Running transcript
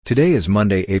Today is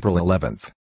Monday, April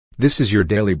 11th. This is your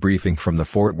daily briefing from the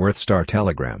Fort Worth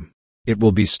Star-Telegram. It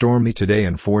will be stormy today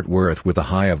in Fort Worth with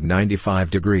a high of 95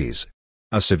 degrees.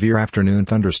 A severe afternoon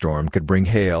thunderstorm could bring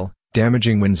hail,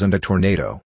 damaging winds and a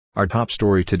tornado. Our top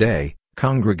story today: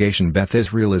 Congregation Beth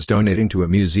Israel is donating to a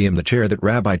museum the chair that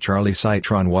Rabbi Charlie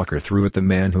Citron Walker threw at the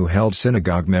man who held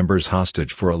synagogue members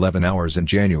hostage for 11 hours in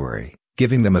January,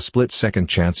 giving them a split-second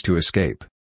chance to escape.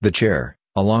 The chair,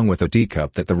 along with a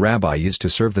teacup that the rabbi used to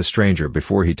serve the stranger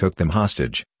before he took them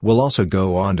hostage, will also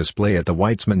go on display at the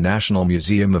Weizmann National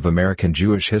Museum of American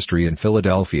Jewish History in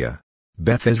Philadelphia.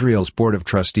 Beth Israel's Board of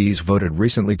Trustees voted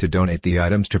recently to donate the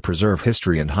items to preserve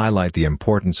history and highlight the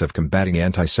importance of combating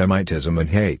anti-Semitism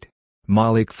and hate.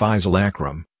 Malik Faisal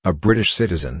Akram, a British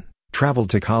citizen, traveled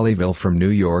to Colleyville from New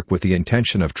York with the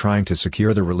intention of trying to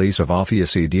secure the release of Afia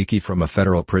Siddiqui from a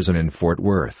federal prison in Fort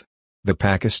Worth. The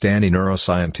Pakistani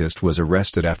neuroscientist was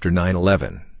arrested after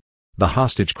 9/11. The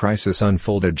hostage crisis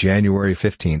unfolded January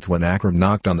 15 when Akram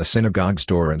knocked on the synagogue's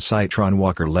door and Citron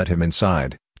Walker let him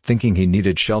inside, thinking he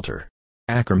needed shelter.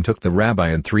 Akram took the rabbi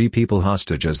and 3 people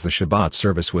hostage as the Shabbat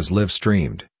service was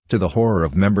live-streamed, to the horror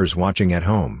of members watching at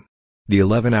home. The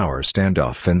 11-hour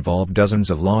standoff involved dozens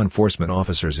of law enforcement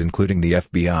officers including the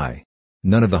FBI.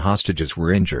 None of the hostages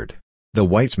were injured. The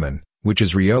Weizmann, which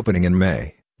is reopening in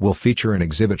May, will feature an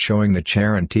exhibit showing the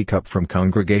chair and teacup from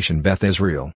Congregation Beth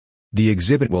Israel. The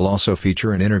exhibit will also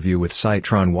feature an interview with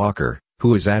Citron Walker,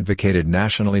 who has advocated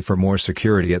nationally for more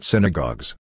security at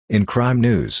synagogues. In crime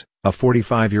news, a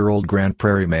 45-year-old Grand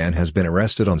Prairie man has been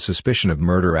arrested on suspicion of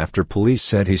murder after police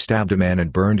said he stabbed a man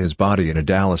and burned his body in a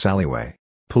Dallas alleyway.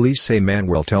 Police say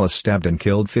Manuel Tellez stabbed and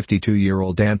killed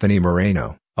 52-year-old Anthony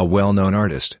Moreno, a well-known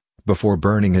artist, before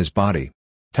burning his body.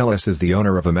 Tellez is the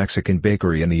owner of a Mexican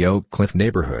bakery in the Oak Cliff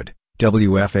neighborhood,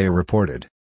 WFA reported.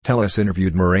 Tellez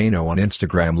interviewed Moreno on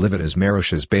Instagram Live at his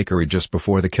Marush's bakery just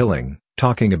before the killing,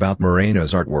 talking about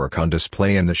Moreno's artwork on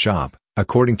display in the shop,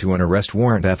 according to an arrest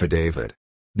warrant affidavit.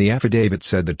 The affidavit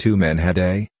said the 2 men had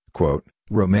a, quote,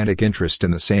 romantic interest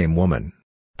in the same woman.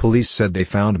 Police said they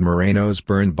found Moreno's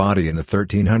burned body in the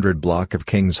 1300 block of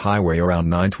Kings Highway around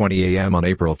 9:20 a.m. on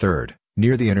April 3,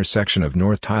 near the intersection of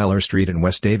North Tyler Street and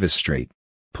West Davis Street.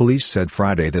 Police said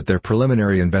Friday that their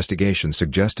preliminary investigation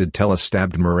suggested Tellez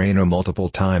stabbed Moreno multiple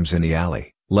times in the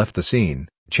alley, left the scene,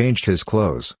 changed his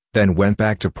clothes, then went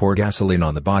back to pour gasoline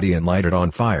on the body and light it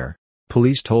on fire.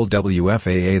 Police told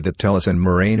WFAA that Tellez and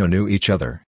Moreno knew each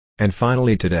other. And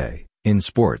finally today, in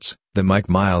sports, the Mike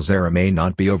Miles era may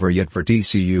not be over yet for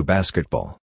TCU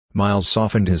basketball. Miles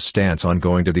softened his stance on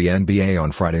going to the NBA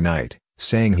on Friday night,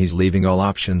 saying he's leaving all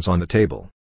options on the table.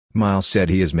 Miles said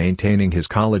he is maintaining his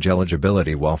college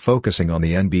eligibility while focusing on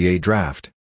the NBA draft.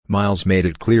 Miles made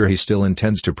it clear he still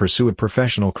intends to pursue a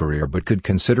professional career but could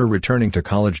consider returning to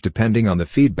college depending on the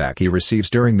feedback he receives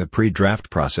during the pre-draft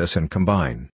process and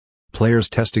combine. Players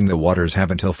testing the waters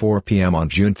have until 4 p.m. on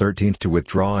June 13 to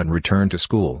withdraw and return to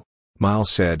school. Miles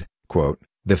said, quote,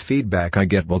 "The feedback I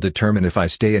get will determine if I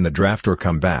stay in the draft or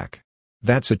come back."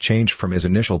 That's a change from his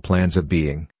initial plans of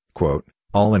being, quote,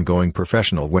 all in going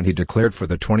professional when he declared for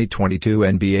the 2022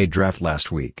 NBA draft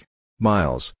last week.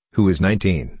 Miles, who is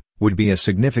 19, would be a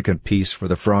significant piece for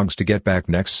the Frogs to get back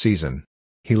next season.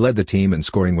 He led the team in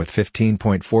scoring with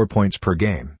 15.4 points per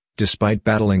game, despite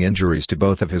battling injuries to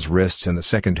both of his wrists in the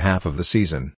second half of the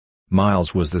season.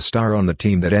 Miles was the star on the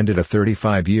team that ended a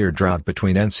 35-year drought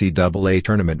between NCAA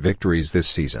tournament victories this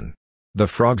season. The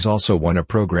Frogs also won a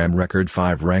program record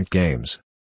 5 ranked games.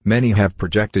 Many have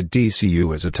projected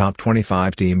TCU as a top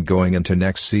 25 team going into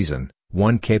next season,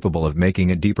 one capable of making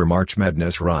a deeper March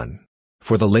Madness run.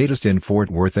 For the latest in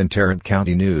Fort Worth and Tarrant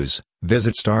County news,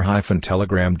 visit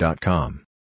star-telegram.com.